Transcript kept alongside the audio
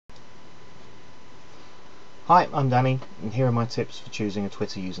Hi, I'm Danny, and here are my tips for choosing a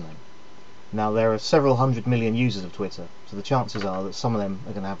Twitter username. Now, there are several hundred million users of Twitter, so the chances are that some of them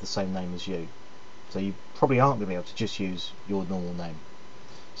are going to have the same name as you. So you probably aren't going to be able to just use your normal name.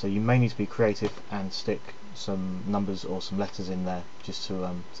 So you may need to be creative and stick some numbers or some letters in there just to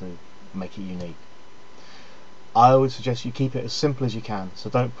make it unique. I would suggest you keep it as simple as you can, so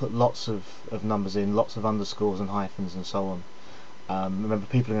don't put lots of numbers in, lots of underscores and hyphens and so on. Remember,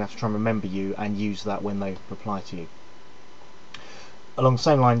 people are going to have to try and remember you and use that when they reply to you. Along the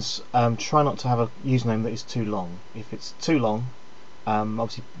same lines, try not to have a username that is too long. If it's too long,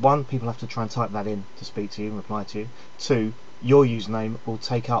 obviously, one, people have to try and type that in to speak to you and reply to you. Two, your username will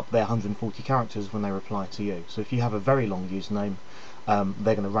take up their 140 characters when they reply to you. So if you have a very long username,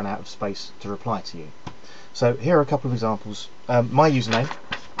 they're going to run out of space to reply to you. So here are a couple of examples. My username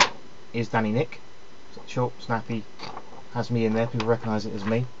is Danny Nick. Short, snappy, has me in there, people recognise it as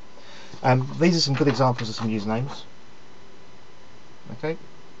me. These are some good examples of some usernames. Okay,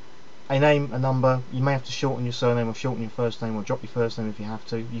 a name, a number. You may have to shorten your surname or shorten your first name or drop your first name if you have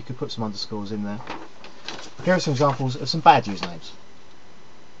to. You could put some underscores in there. Here are some examples of some bad usernames.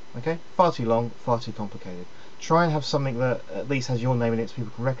 Okay, far too long, far too complicated. Try and have something that at least has your name in it so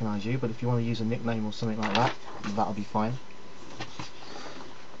people can recognise you, but if you want to use a nickname or something like that, that'll be fine.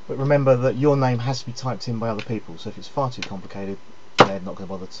 But remember that your name has to be typed in by other people, so if it's far too complicated, they're not going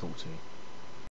to bother to talk to you.